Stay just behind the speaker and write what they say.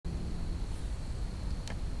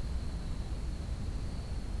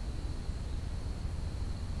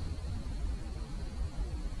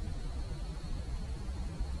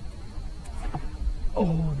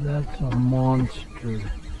Oh, that's a monster.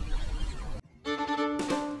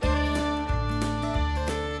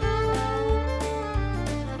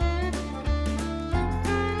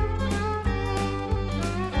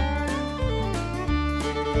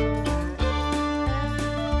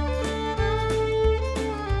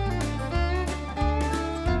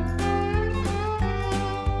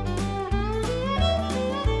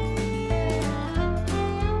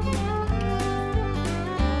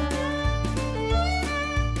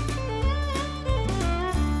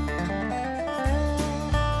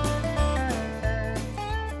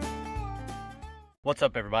 What's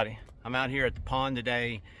up, everybody? I'm out here at the pond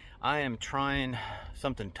today. I am trying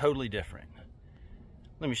something totally different.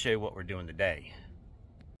 Let me show you what we're doing today.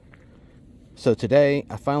 So today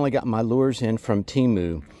I finally got my lures in from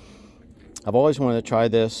Temu. I've always wanted to try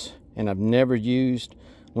this, and I've never used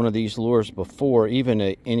one of these lures before, even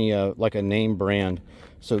any like a name brand.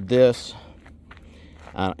 So this,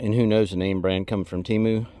 and who knows, a name brand coming from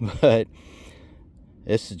Temu, but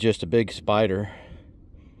this is just a big spider.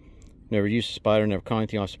 Never used a spider, never caught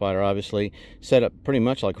anything off a spider, obviously. Set up pretty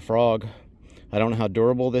much like a frog. I don't know how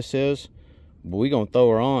durable this is, but we're going to throw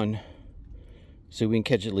her on so we can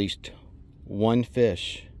catch at least one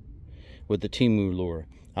fish with the Temu lure.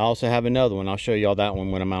 I also have another one. I'll show y'all that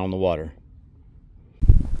one when I'm out on the water.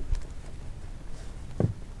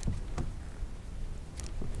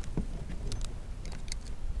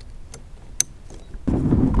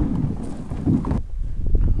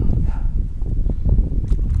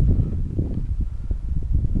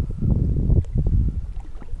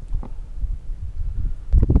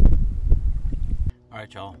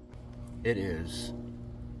 Alright, y'all, it is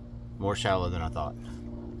more shallow than I thought,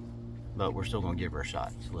 but we're still going to give her a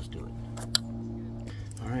shot, so let's do it.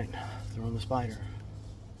 Alright, throw in the spider.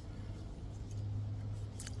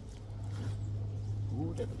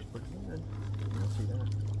 Ooh, that looks pretty good. Let's see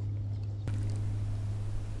that.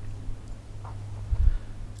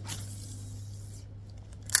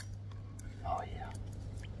 Oh yeah.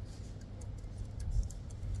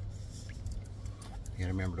 You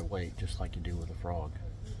gotta remember to wait, just like you do with a frog.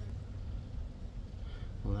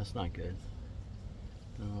 Well, that's not good.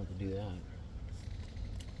 I don't know what to do that.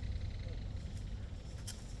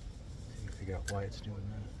 See if you figure out why it's doing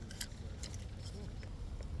that.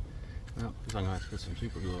 Well, because I'm gonna have to put some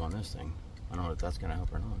super glue on this thing. I don't know if that's gonna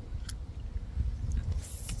help or not.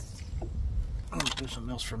 I'm gonna do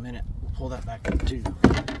something else for a minute. We'll pull that back up too.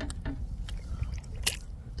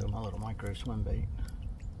 Throw my little micro swim bait.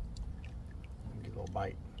 Give it a little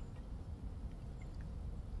bite.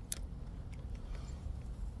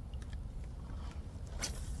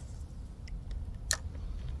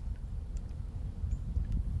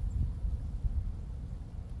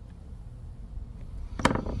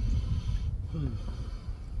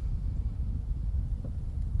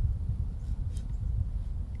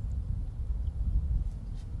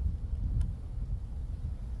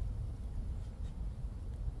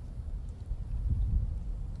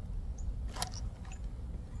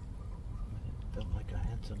 Felt like I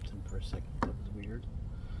had something for a second. That was weird.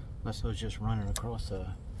 Unless I was just running across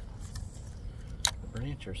a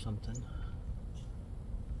branch or something.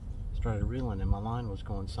 Started reeling and my line was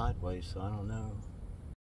going sideways, so I don't know.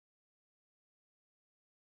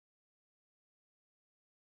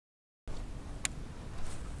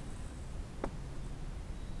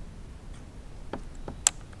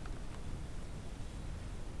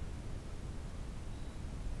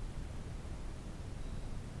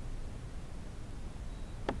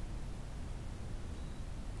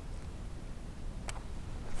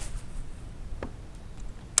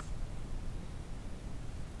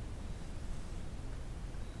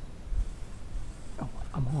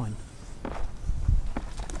 I'm on.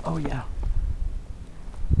 Oh yeah.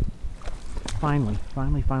 Finally,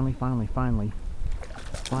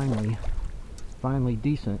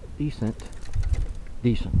 decent.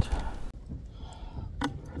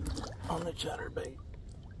 On the chatterbait.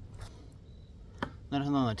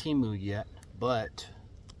 Nothing on the Temu yet, but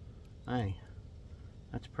hey,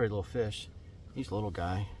 that's a pretty little fish. He's a little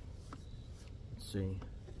guy. Let's see.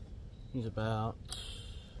 He's about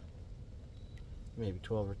maybe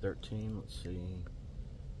 12 or 13. Let's see.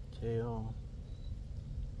 Tail.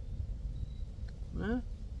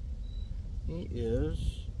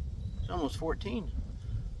 He's almost 14.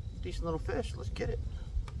 Decent little fish. Let's get it.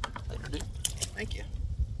 Later, dude. Thank you.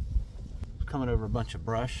 Coming over a bunch of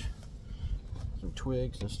brush, some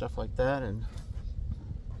twigs and stuff like that, and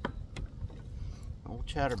old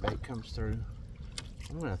chatterbait comes through.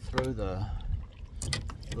 I'm going to throw the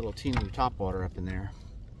little Temu topwater up in there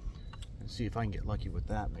and see if I can get lucky with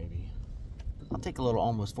that. Maybe I'll take a little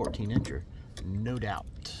almost 14 incher. no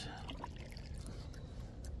doubt.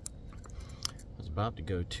 I was about to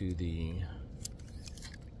go to the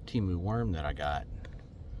Timu worm that I got,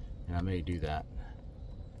 and I may do that.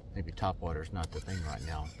 Maybe topwater's not the thing right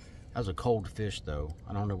now. That was a cold fish though.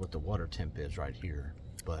 I don't know what the water temp is right here,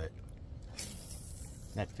 but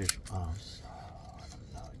that fish, I don't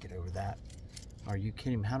know, get over that. Are you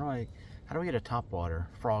kidding me? How do I get a topwater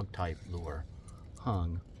frog type lure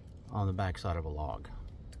hung on the backside of a log?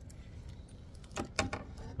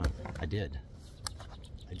 I did.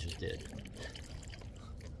 I just did.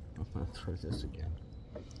 I'm gonna throw this again.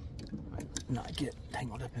 Not get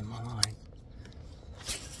tangled up in my line.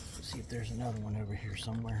 Let's see if there's another one over here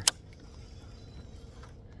somewhere.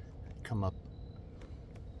 Come up.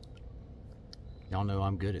 Y'all know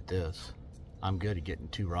I'm good at this. I'm good at getting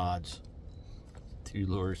 2 rods, 2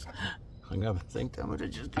 lures. I'm gonna think I'm gonna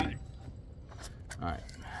just do it. Alright.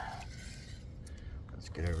 Let's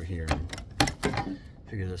get over here and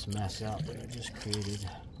figure this mess out that I just created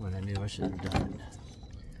when I knew I should have done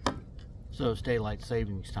it. So it's daylight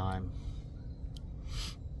savings time,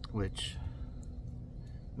 which,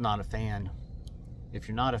 not a fan. If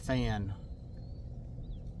you're not a fan,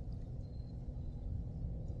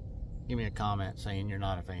 give me a comment saying you're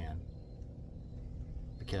not a fan,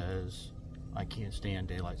 because I can't stand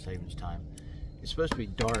daylight savings time. It's supposed to be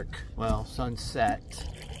dark, well, sunset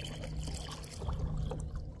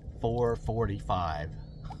 4:45,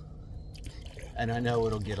 and I know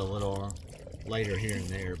it'll get a little later here and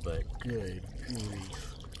there, but good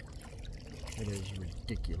grief, it is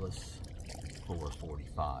ridiculous.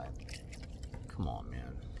 4:45. Come on,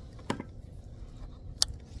 man.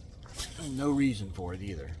 No reason for it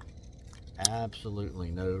either.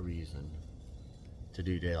 Absolutely no reason to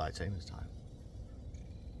do daylight savings time.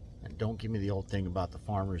 And don't give me the old thing about the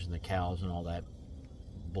farmers and the cows and all that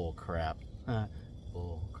bull crap.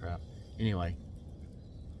 Bull crap. Anyway,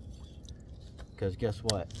 because guess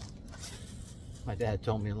what? My dad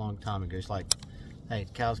told me a long time ago, he's like, hey,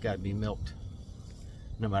 cows got to be milked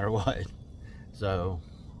no matter what. So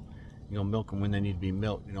you're gonna milk them when they need to be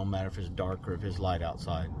milked. It don't matter if it's dark or if it's light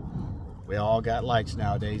outside. We all got lights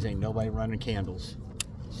nowadays. Ain't nobody running candles.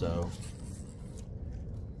 So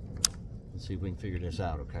let's see if we can figure this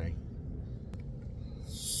out, okay?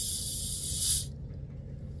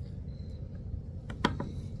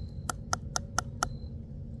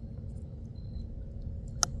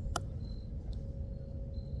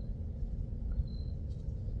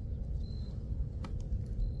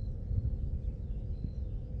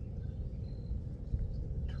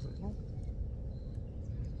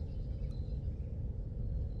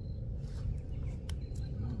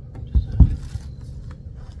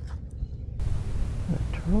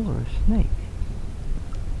 Turtle or a snake?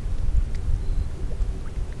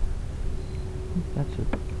 I think that's a...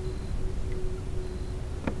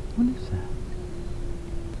 What is that?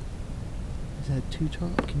 Is that 2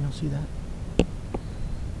 turtles? Can y'all see that?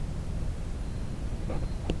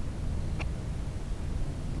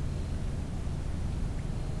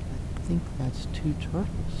 I think that's 2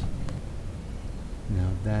 turtles.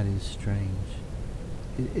 Now that is strange.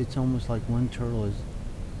 It's almost like one turtle is...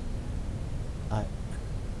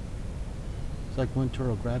 It's like one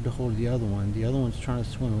turtle grabbed a hold of the other one. The other one's trying to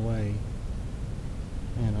swim away.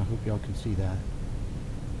 And I hope y'all can see that.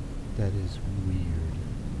 That is weird.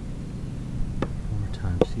 One more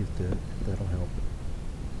time, see if that'll help.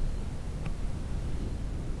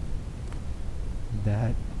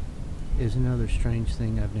 That is another strange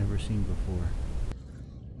thing I've never seen before.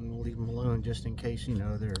 I'm gonna leave them alone just in case, you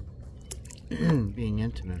know, they're being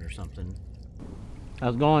intimate or something.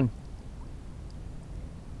 How's it going?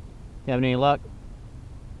 You having any luck?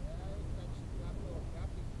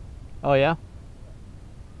 Oh yeah?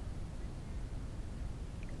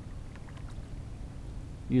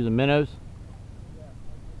 Using minnows?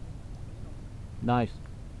 Nice.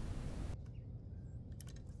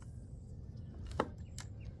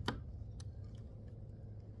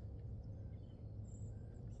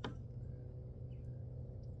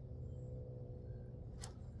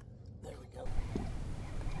 There we go.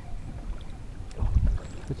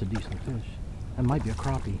 That's a decent fish. That might be a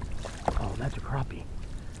crappie. Oh, that's a crappie.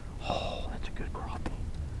 Oh, that's a good crappie.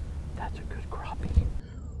 That's a good crappie.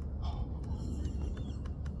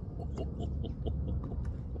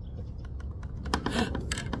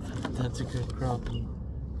 That's a good crappie.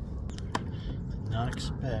 Did not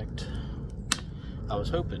expect. I was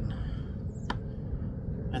hoping.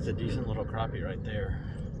 That's a decent little crappie right there.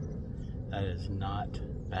 That is not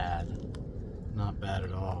bad. Not bad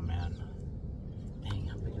at all, man. Dang,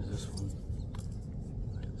 how big is this one?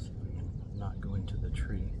 Let's not go into the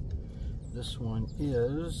tree. This one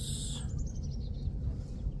is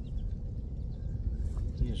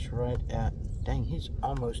is right at, dang, he's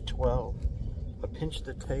almost 12. I pinched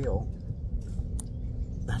the tail.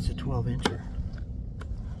 That's a 12-incher.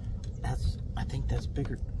 I think that's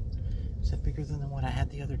bigger. Is that bigger than the one I had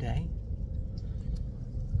the other day?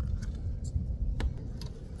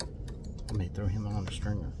 I may throw him on a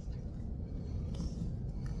stringer.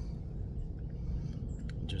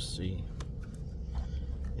 Just see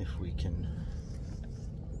if we can,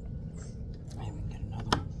 maybe we can get another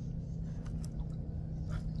one.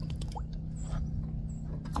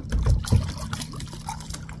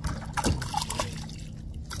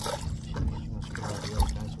 She must go out the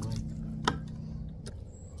other guy's way.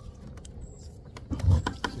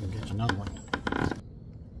 See if we can get another one.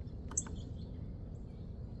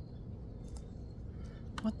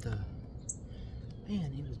 What the?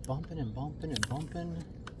 Man, he was bumping and bumping and bumping.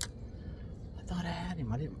 I thought I had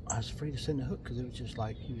him. I was afraid to send the hook because it was just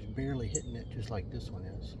like he was barely hitting it, just like this one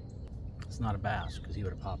is. It's not a bass because he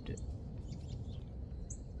would have popped it.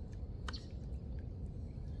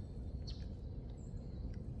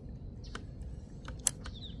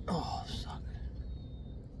 Oh, sucker.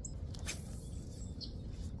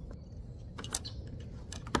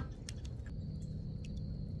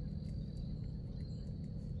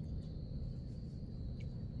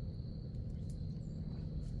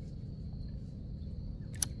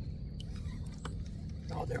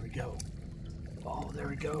 Oh, there we go. Oh, there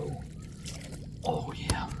we go. Oh,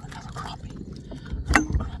 yeah, another crappie.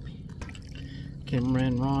 Another crappie.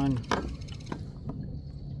 Cameron Ron.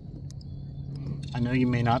 I know you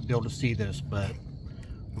may not be able to see this, but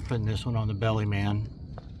we're putting this one on the belly, man.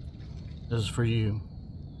 This is for you.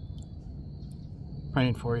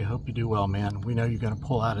 Praying for you. Hope you do well, man. We know you're going to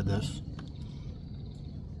pull out of this.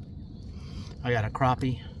 I got a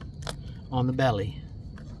crappie on the belly.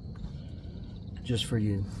 Just for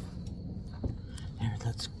you. There,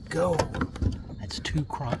 let's go. That's 2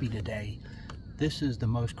 crappie today. This is the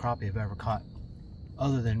most crappie I've ever caught,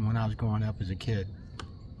 other than when I was growing up as a kid.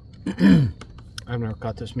 I've never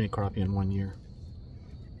caught this many crappie in 1 year.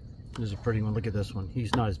 This is a pretty one. Look at this one.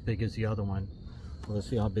 He's not as big as the other one. Well, let's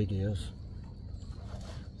see how big he is.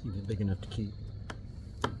 See if he's big enough to keep.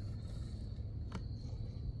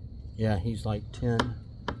 Yeah, he's like 10.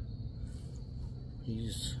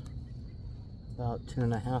 He's about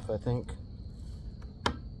 10.5, I think.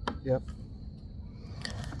 Yep.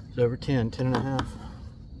 It's over 10, 10.5.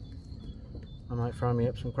 I might fry me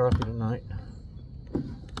up some crappie tonight.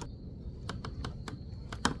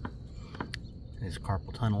 This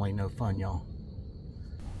carpal tunnel ain't no fun, y'all.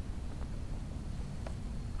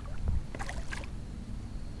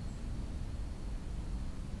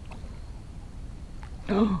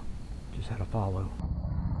 Oh, just had a follow.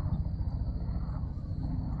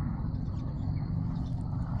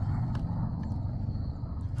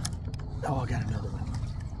 Oh, I got another one.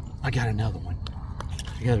 I got another one.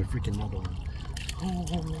 I got a freaking another one.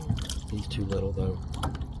 Oh, he's too little though.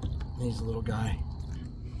 He's a little guy.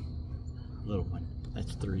 Little one.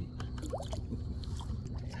 That's 3.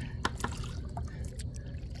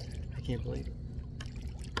 I can't believe it.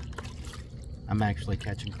 I'm actually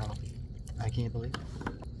catching crappie. I can't believe it.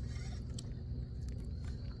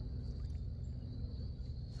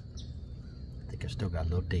 I think I still got a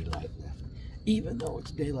little daylight left. Even though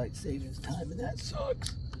it's daylight savings time, and that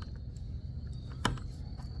sucks.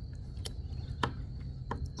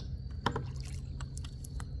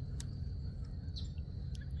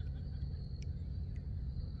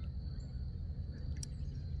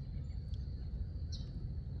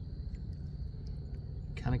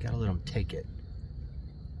 Kind of gotta let him take it.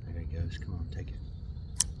 There he goes. Come on, take it.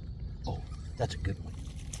 Oh, that's a good one.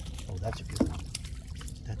 Oh, that's a good one.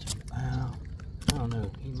 That's a, wow. I don't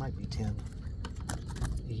know. He might be 10.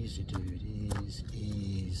 Easy, dude.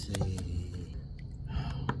 Easy.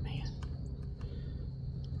 Oh, man.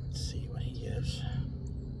 Let's see what he is.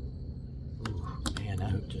 Ooh, man,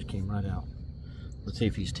 that hook just came right out. Let's see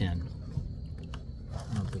if he's 10.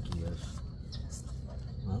 I don't think he is.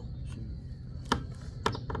 Well, shoot.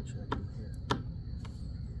 Check him here.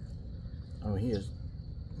 Oh, he is.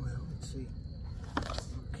 Well, let's see.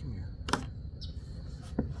 Come here.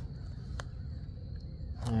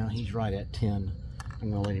 Well, he's right at 10. I'm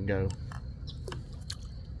gonna let him go.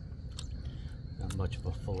 Not much of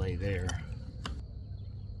a fillet there.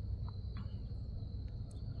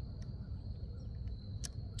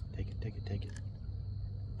 Take it, take it, take it.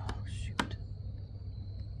 Oh, shoot.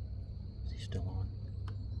 Is he still on?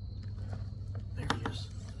 There he is.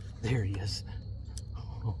 There he is.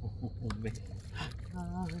 Oh, man.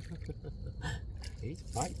 He's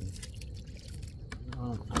fighting.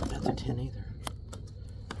 Oh, that's a 10 either.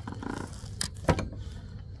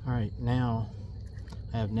 Alright, now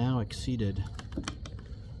I have now exceeded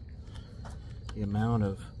the amount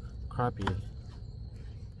of crappie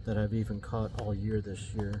that I've even caught all year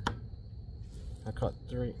this year. I caught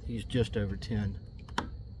 3. He's just over 10.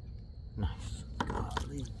 Nice.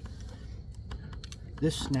 Golly.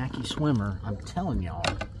 This snacky swimmer, I'm telling y'all,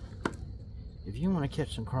 if you want to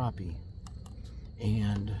catch some crappie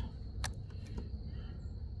and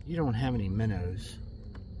you don't have any minnows,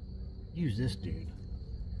 use this dude.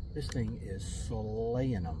 This thing is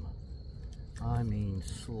slaying them. I mean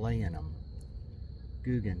slaying them.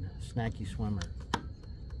 Guggen, snacky swimmer.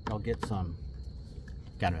 I'll get some.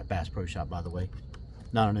 Got him at Bass Pro Shop, by the way.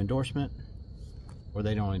 Not an endorsement, or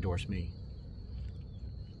they don't endorse me.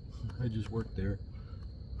 I just work there.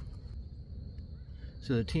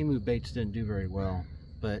 So the Temu baits didn't do very well,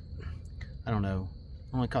 but I don't know.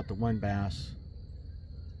 I only caught the 1 bass,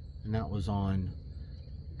 and that was on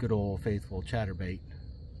good old faithful chatterbait.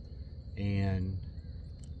 And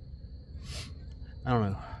I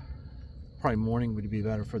don't know, probably morning would be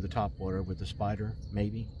better for the topwater with the spider,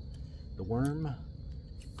 maybe. The worm,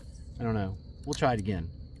 I don't know. We'll try it again.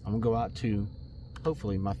 I'm gonna go out to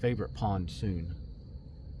hopefully my favorite pond soon,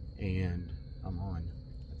 and I'm on,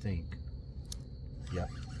 I think. Yep.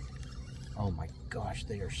 Oh my gosh,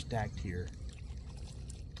 they are stacked here.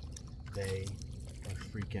 They are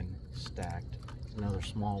freaking stacked. Another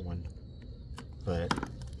small one, but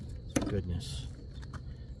goodness,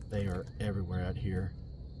 they are everywhere out here.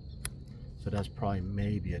 So that's probably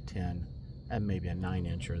maybe a 10 and maybe a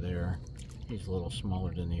 9-incher there. He's a little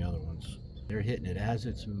smaller than the other ones. They're hitting it as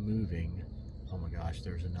it's moving. Oh my gosh,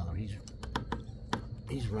 there's another.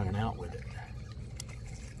 He's running out with it.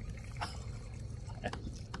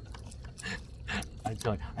 I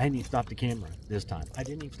tell you, I didn't even stop the camera this time. I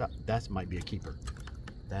didn't even stop. That might be a keeper.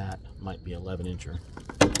 That might be 11-incher.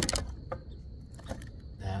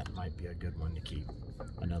 That might be a good one to keep.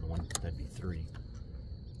 Another one, that'd be 3.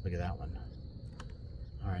 Look at that one.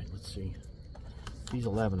 All right, let's see. If he's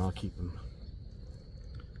 11, I'll keep him.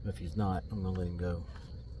 If he's not, I'm gonna let him go.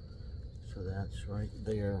 So that's right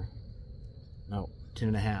there. No,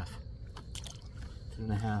 10.5.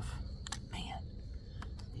 10.5. Man,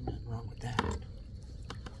 ain't nothing wrong with that.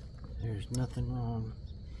 There's nothing wrong.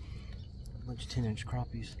 A bunch of 10-inch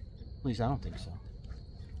crappies. At least I don't think so.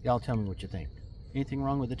 Y'all tell me what you think. Anything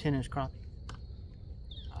wrong with a 10-inch crappie?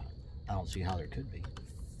 I don't see how there could be.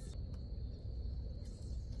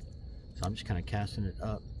 So I'm just kind of casting it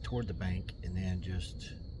up toward the bank and then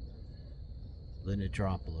just letting it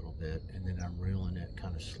drop a little bit, and then I'm reeling it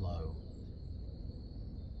kind of slow.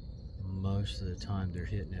 Most of the time they're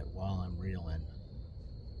hitting it while I'm reeling.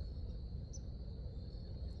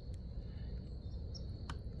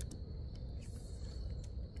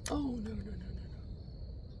 Oh, no, no, no, no, no.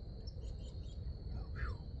 Oh,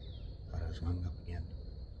 whew. Thought I was hung up again.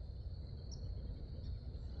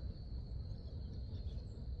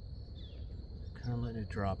 Kind of letting it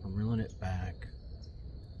drop. I'm reeling it back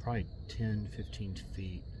probably 10, 15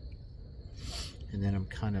 feet. And then I'm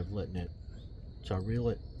kind of letting it, so I reel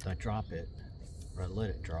it, I drop it, or I let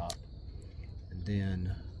it drop. And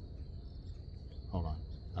then, hold on,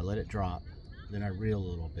 I let it drop, then I reel a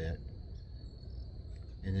little bit,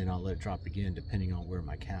 and then I'll let it drop again depending on where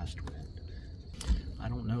my cast went. I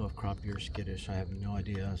don't know if crappie are skittish, I have no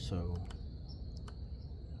idea, so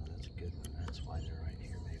oh, that's a good one. That's why they're right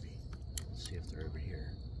here, maybe. Let's see if they're over here.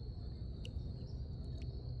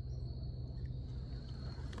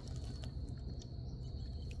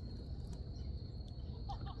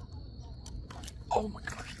 Oh my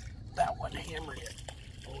gosh, that one hammered it.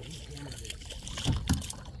 Oh, he hammered it.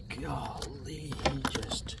 Golly,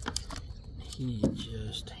 he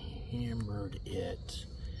just hammered it.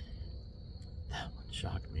 That one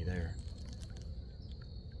shocked me there.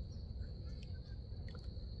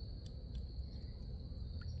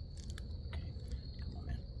 Okay, come on,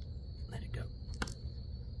 man. Let it go.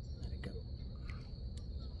 Let it go.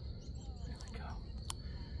 There we go.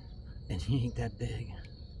 And he ain't that big.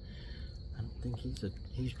 I don't think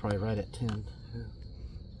he's probably right at 10 too.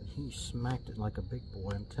 But he smacked it like a big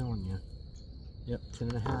boy, I'm telling you. Yep,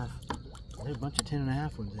 10.5. There's a bunch of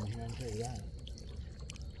 10.5 ones in here, I can tell you that.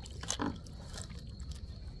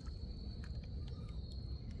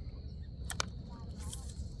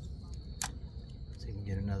 Let's see if we can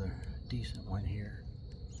get another decent one here.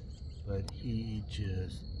 But he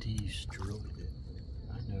just destroyed it.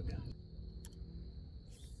 I know, guys.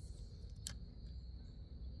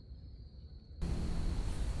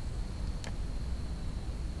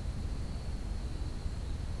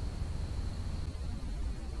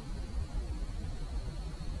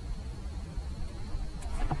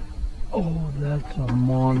 Oh, that's a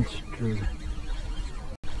monster.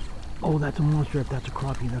 Oh, that's a monster. If that's a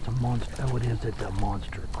crappie, that's a monster. Oh, it is. It's a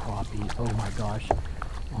monster crappie. Oh my gosh.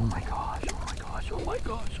 Oh my gosh. Oh my gosh. Oh my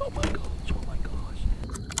gosh. Oh my gosh. Oh my gosh.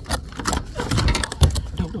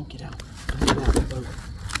 No, don't get out. Don't get out of the boat.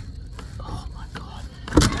 Oh my god.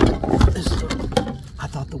 This is I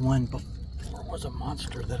thought the one before was a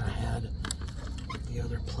monster that I had at the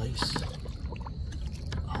other place.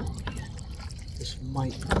 Oh man. This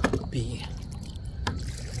might be. I wonder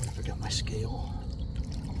if I got my scale.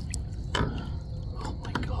 Oh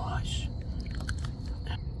my gosh.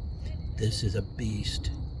 This is a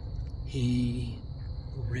beast. He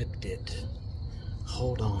ripped it.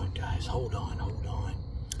 Hold on, guys. Hold on, hold on.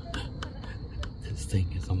 This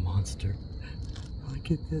thing is a monster.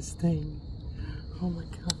 Look at this thing. Oh my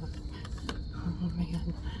god. Oh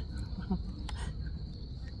man.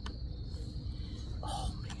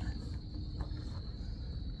 Oh man.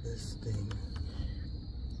 This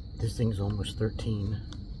thing's almost 13.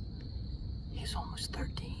 He's almost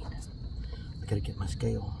 13. I gotta get my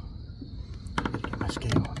scale.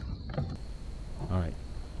 Alright,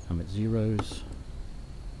 I'm at zeros.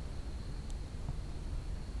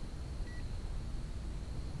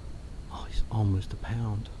 Oh, he's almost a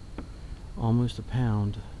pound. Almost a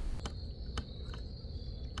pound.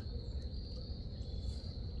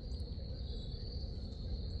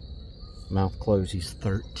 Mouth closed, he's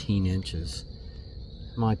 13 inches.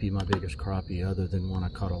 Might be my biggest crappie other than one I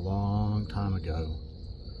caught a long time ago.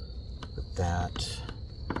 But that's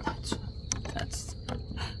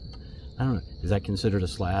I don't know, is that considered a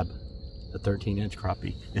slab? A 13-inch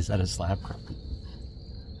crappie? Is that a slab crappie?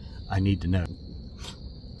 I need to know.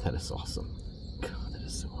 That is awesome. God, that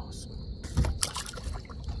is so awesome.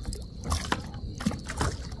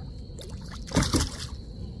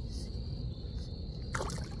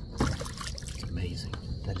 Amazing.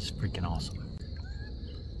 That is freaking awesome.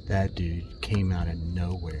 That dude came out of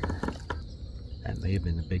nowhere. That may have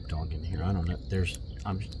been the big dog in here. I don't know.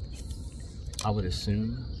 I would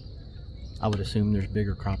assume there's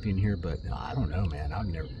bigger crappie in here, but I don't know, man. I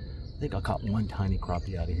think I caught one tiny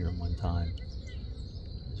crappie out of here one time.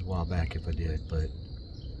 It was a while back if I did, but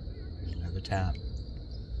there's another tap.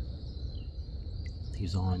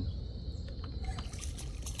 He's on.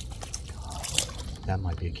 God, that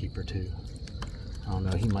might be a keeper too. I don't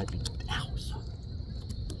know. He might be. Ows.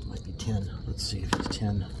 Might be 10. Let's see if he's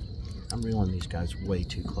 10. I'm reeling these guys way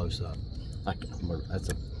too close up. That's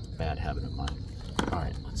a bad habit of mine. All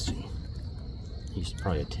right, let's see. He's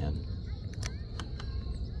probably a 10.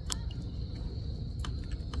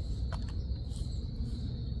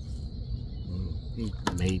 He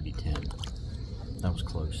may be 10. That was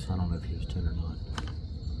close. I don't know if he was 10 or not.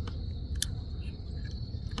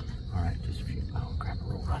 All right, just a few. Oh crap! I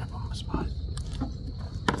rolled right up on my spot.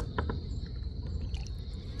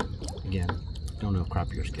 Again, don't know if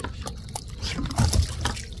crappie or skips.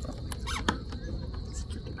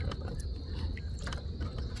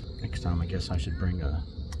 Next time, I guess I should bring a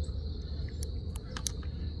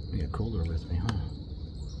cooler with me, huh?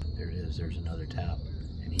 There it is. There's another tap,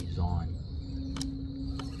 and he's on.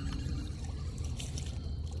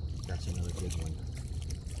 That's another good one.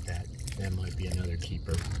 That might be another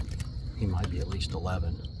keeper. He might be at least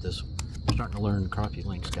 11. I'm starting to learn crappie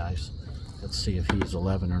links, guys. Let's see if he's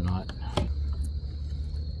 11 or not.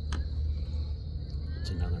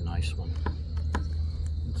 That's another nice one.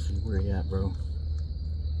 Let's see where you at, bro.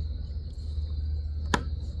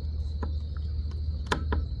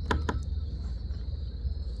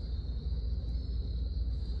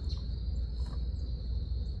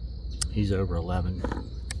 He's over 11.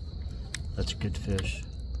 That's a good fish.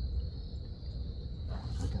 I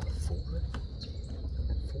got 4. I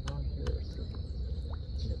got 4 on here or 3.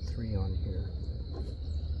 I got 3 on here.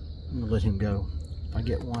 I'm gonna let him go. If I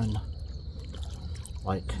get one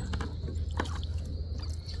like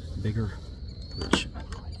bigger, which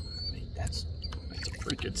that's a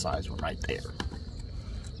pretty good size one right there.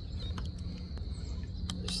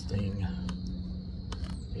 This thing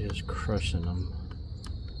is crushing them.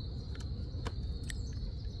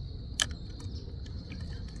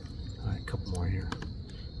 Alright, a couple more here.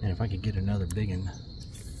 And if I could get another big one,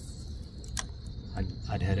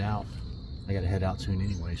 I'd head out. I gotta head out soon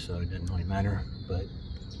anyway, so it doesn't really matter. But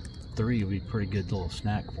 3 would be a pretty good little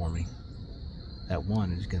snack for me. That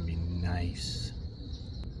 1 is gonna be nice.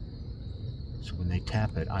 So when they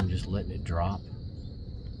tap it, I'm just letting it drop.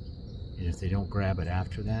 And if they don't grab it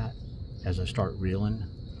after that, as I start reeling,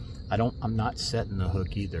 I'm not setting the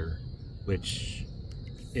hook either, which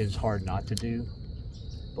is hard not to do.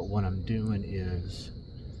 But what I'm doing is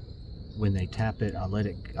when they tap it, I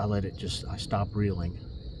stop reeling.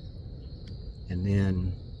 And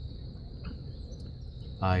then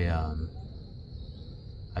I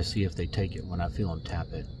see if they take it when I feel them tap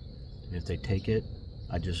it. And if they take it,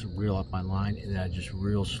 I just reel up my line, and then I just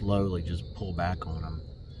real slowly just pull back on them.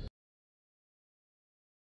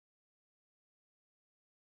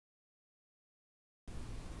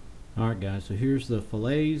 Alright guys, so here's the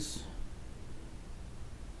fillets.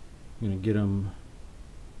 I'm going to get them,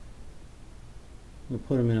 I'm going to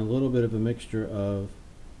put them in a little bit of a mixture of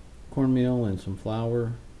cornmeal and some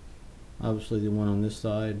flour. Obviously the one on this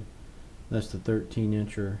side, that's the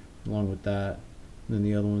 13-incher along with that. And then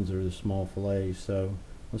the other ones are the small fillets, so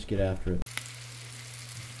let's get after it.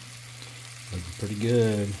 Looking pretty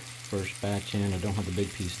good. First batch in. I don't have the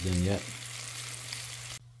big pieces in yet.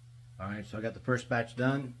 Alright, so I got the first batch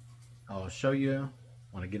done. I'll show you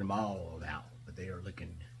when I get them all out, but they are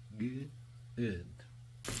looking good. Good.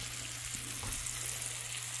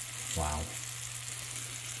 Wow.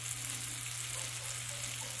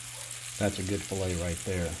 That's a good fillet right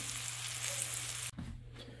there.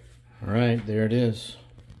 Alright, there it is.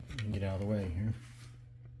 Get out of the way here.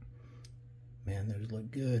 Man, those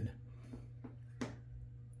look good.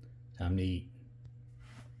 Time to eat.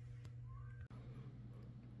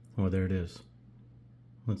 Oh, there it is.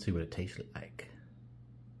 Let's see what it tastes like.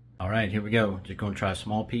 Alright, here we go. Just going to try a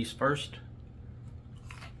small piece first.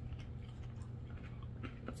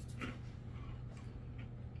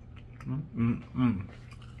 Hang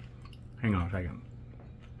on a second.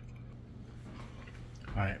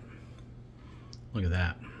 Alright. Look at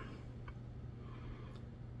that.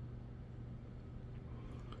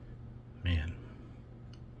 Man.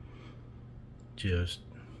 Just,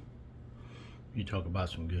 you talk about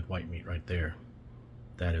some good white meat right there.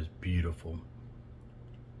 That is beautiful.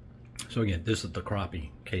 So again, this is the crappie, in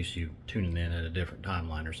case you tuning in at a different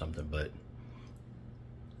timeline or something, but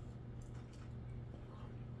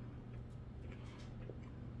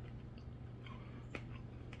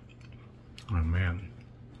oh man,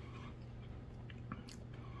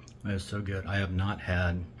 that is so good. I have not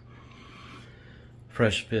had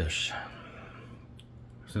fresh fish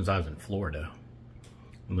since I was in Florida.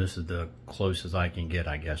 And this is the closest I can get,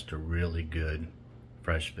 I guess, to really good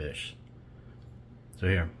fresh fish. So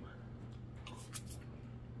here.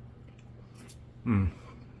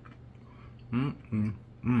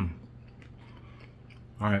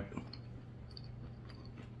 Alright.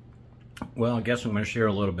 Well, I guess I'm going to share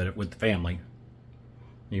a little bit with the family.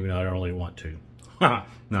 Even though I don't really want to.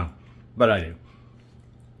 No, but I do.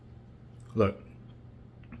 Look.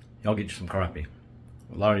 Y'all get you some crappie.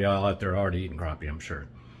 A lot of y'all out there are already eating crappie, I'm sure.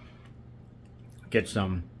 Get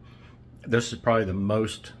some. This is probably the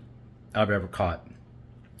most I've ever caught.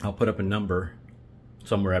 I'll put up a number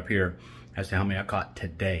somewhere up here as to how many I caught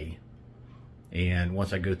today. And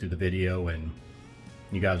once I go through the video, and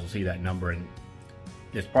you guys will see that number, and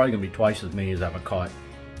it's probably gonna be twice as many as I've caught,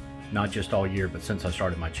 not just all year, but since I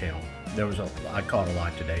started my channel. I caught a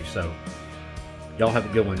lot today, so y'all have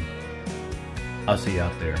a good one. I'll see you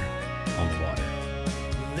out there on the water.